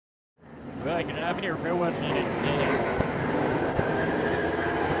Well, I can have it here for what's in it.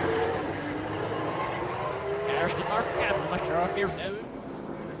 There's the start cabin, my truck here.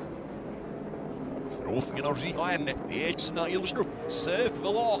 Roofing our Zeeland, the H not illustrate. Save the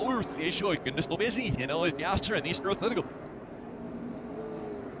law, Earth, issue, can this busy, you know, it's the Astra and Easter Ethical.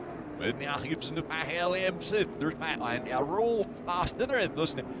 With the Ahibs in the Pahel Sith, there's Patline, a roll fast dinner at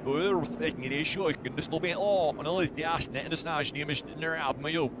this, we're taking it issue, can this be law, and all is the Astra and the Snash name is in their album,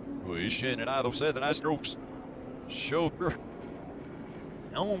 you. We shouldn't have said that I strokes. Sure.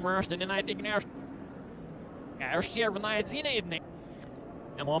 No, worse than I think now. There's several nights in it.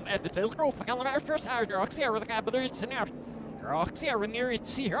 And I'm at the telegraph, I can't have stress out. Rocks here with the capitalist and out. Rocks here near it,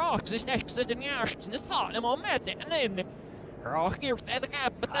 see rocks is next to the nurse, and the thought, and I'm at it, and then. Rock here at the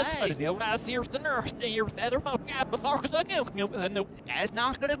cap, but this is the last year's the nurse, the year with the other cap, but Sark's not guilty. No, it's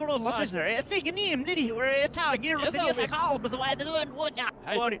not gonna go on, what's there? I think a name, did he? We're a tag here with the call, but the way to do it, what now?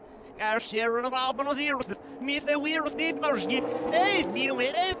 Our share of Albon was here with the meet the weir of the nurse. Hey, need me,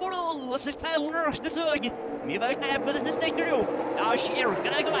 hey, but let's just tell nurse this again. Me back have with the stick you. Our share,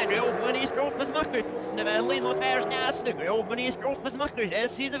 can I go and when he's drove his mucker? Never leave no bears nasty, when he's drove his mucker,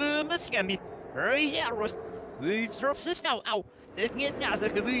 as he's a boom, but scammy. Hurry here, was. We'd surf this now, ow! It get now,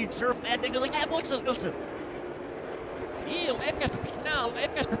 the we'd surf at the like apples, listen. Heel, it gets now,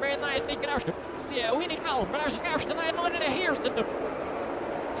 it gets very nice, they get out. See, we need call, but I was gosh, the 900 here's the.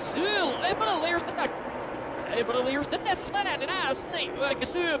 Still, I better learn the duck. I better learn the test, but I did not snake, like a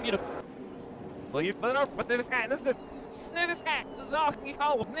zoom, you know. Well, you put up with this guy, listen. Snittis guy, Zocky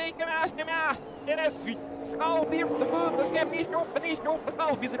Hall, make him ask him out. It is sweet. Skull beer for the food, let's get these no for these no for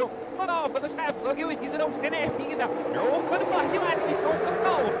skull, because it but all but the straps, I'll give it, he's an old skin after you know. No for the box, you want these no for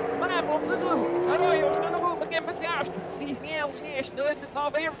skull. What happens to do? I know you're going to move again, but gosh, see snail, snash, no, it's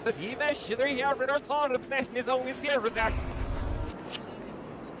all there for the best shit here, but our son of snatching is always here with that.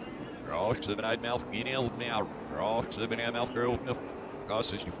 Rocks of an eyed mouth, email now. Rocks of an mouth, girl, milk.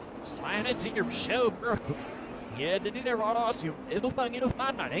 Causes you. Sign it to your show, bro. Yeah, det är det rådas ju. Det är fan inte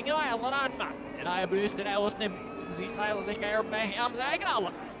fan. Det är alla andra. And I boosted I was named Z Silas and Care by I'm saying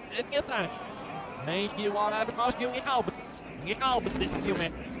all. Det är fan. Nej, you want to cost you help. You help this you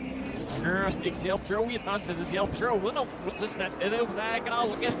man. Sticks help throw we thought this is help throw. No, what's this that? It was I can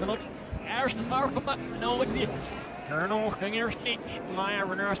all guess the looks. There's the star but no look see. Colonel, can you stick? My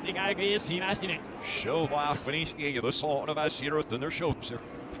runner stick I guess see nasty name. Show off when he's getting the sort of us here at the show, sir.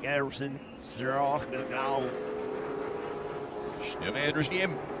 Garrison, Sir now. Snowmander's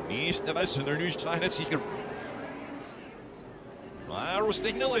game, east of us, and their news sign at Seeker. I was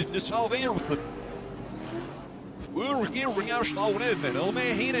thinking, it's all there with the. We're here, ring our slow in, and old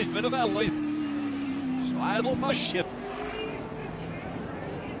man Heena's been a valley. So I love my shit.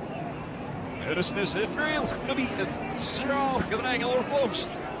 Medicine is hit real, gonna be the Sir, get an angular close.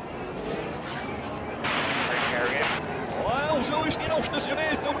 Well, so he's getting off this, and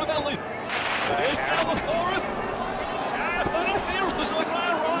there's no valley. It is now the forest.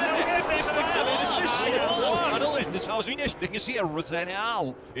 This house we next can see a routine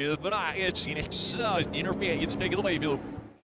now. Is but I it's in exercise interfere it's take it away, Bill.